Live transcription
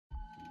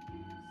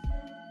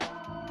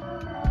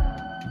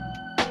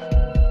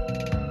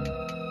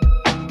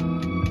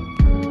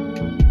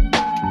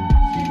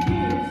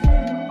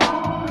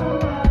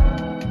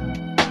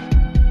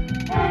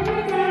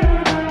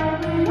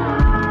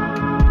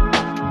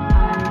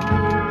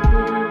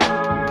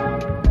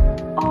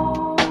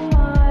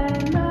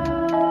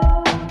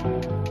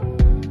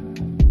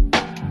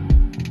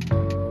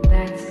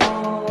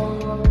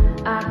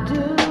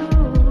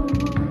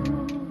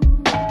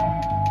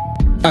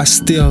I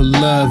still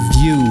love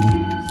you,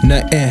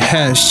 nothing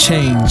has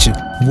changed.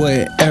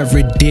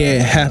 Whatever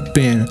did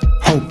happen,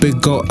 hope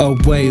it go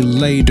away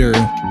later.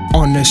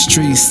 On the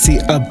streets, see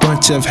a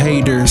bunch of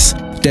haters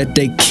that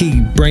they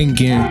keep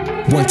bringing,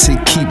 want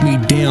to keep me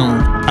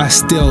down. I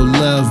still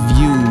love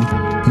you,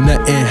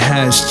 nothing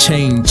has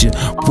changed.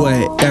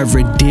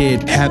 Whatever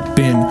did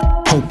happen,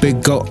 hope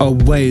it go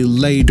away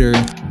later.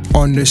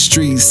 On the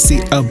streets,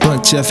 see a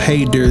bunch of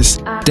haters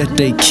that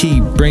they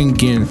keep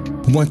bringing,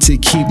 want to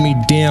keep me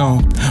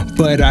down,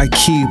 but I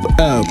keep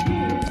up.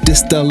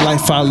 This the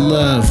life I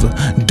love,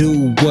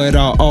 do what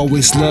I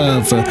always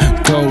love,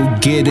 go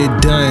get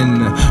it done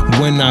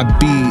when I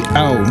be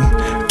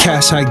out.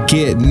 Cash I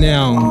get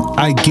now,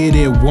 I get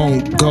it,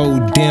 won't go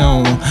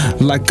down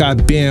like I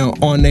been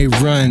on a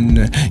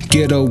run.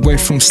 Get away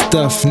from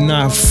stuff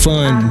not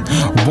fun,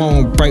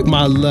 won't break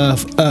my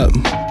love up.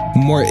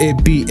 More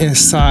it be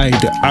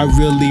inside, I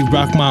really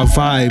rock my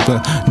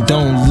vibe.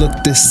 Don't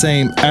look the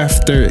same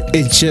after,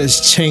 it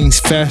just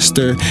changed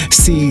faster.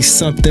 See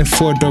something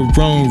for the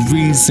wrong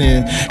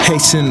reason,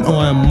 hating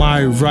on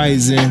my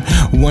rising.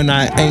 When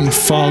I ain't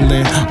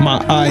falling,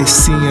 my eyes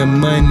seeing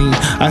money.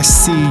 I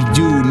see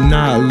you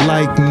not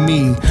like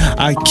me,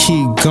 I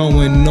keep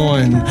going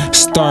on,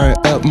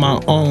 start up my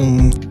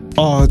own.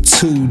 All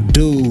to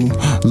do,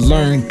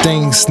 learn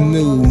things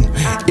new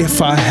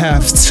if I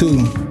have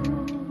to.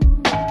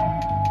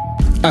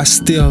 I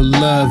still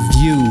love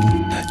you,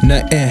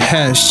 nothing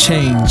has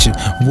changed.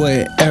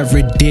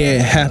 Whatever did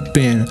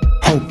happen,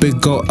 hope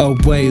it go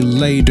away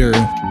later.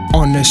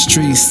 On the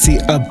streets, see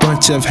a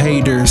bunch of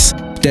haters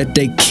that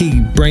they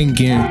keep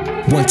bringing,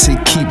 want to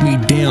keep me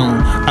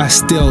down. I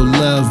still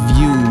love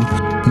you,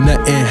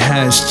 nothing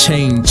has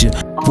changed.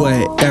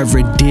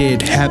 Whatever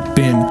did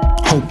happen,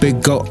 hope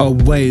it go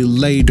away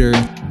later.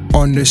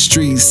 On the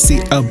streets, see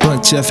a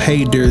bunch of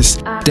haters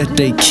that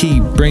they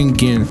keep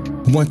bringing,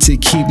 want to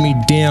keep me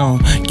down.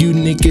 You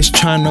niggas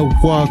tryna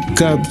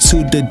walk up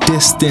to the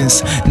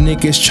distance,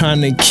 niggas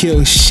tryna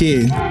kill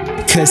shit,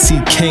 cause he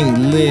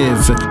can't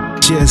live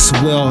just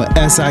well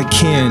as I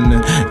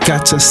can.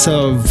 Got to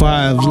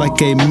survive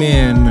like a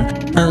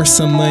man, earn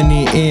some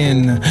money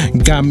in,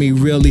 got me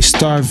really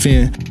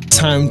starving.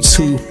 Time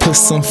to put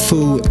some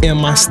food in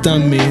my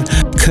stomach,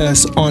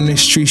 cause on the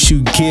streets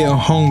you get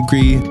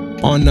hungry.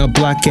 On the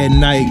block at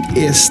night,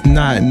 it's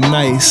not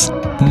nice.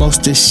 Most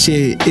of the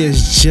shit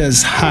is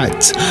just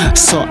hot,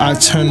 so I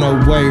turn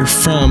away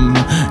from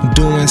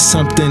doing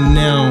something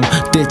now.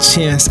 The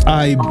chance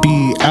I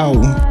be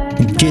out,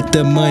 get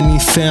the money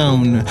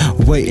found,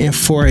 waiting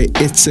for it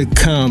to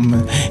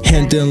come.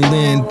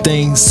 Handling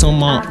things on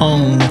my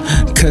own,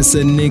 cause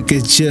a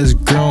nigga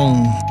just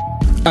grown.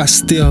 I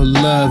still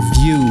love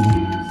you,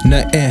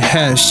 nothing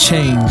has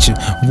changed.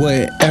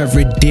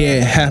 Whatever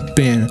did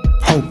happen,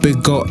 hope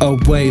it go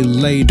away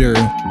later.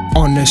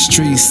 On the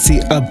streets, see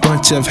a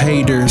bunch of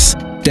haters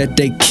that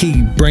they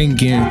keep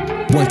bringing,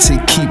 want to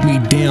keep me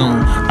down.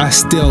 I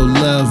still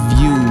love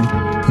you,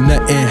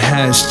 nothing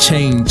has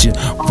changed.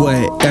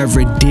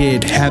 Whatever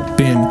did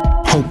happen,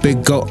 hope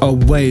it go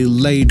away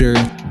later.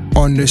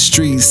 On the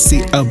streets,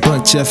 see a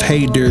bunch of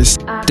haters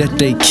that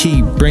they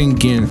keep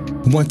bringing,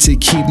 want to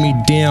keep me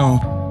down.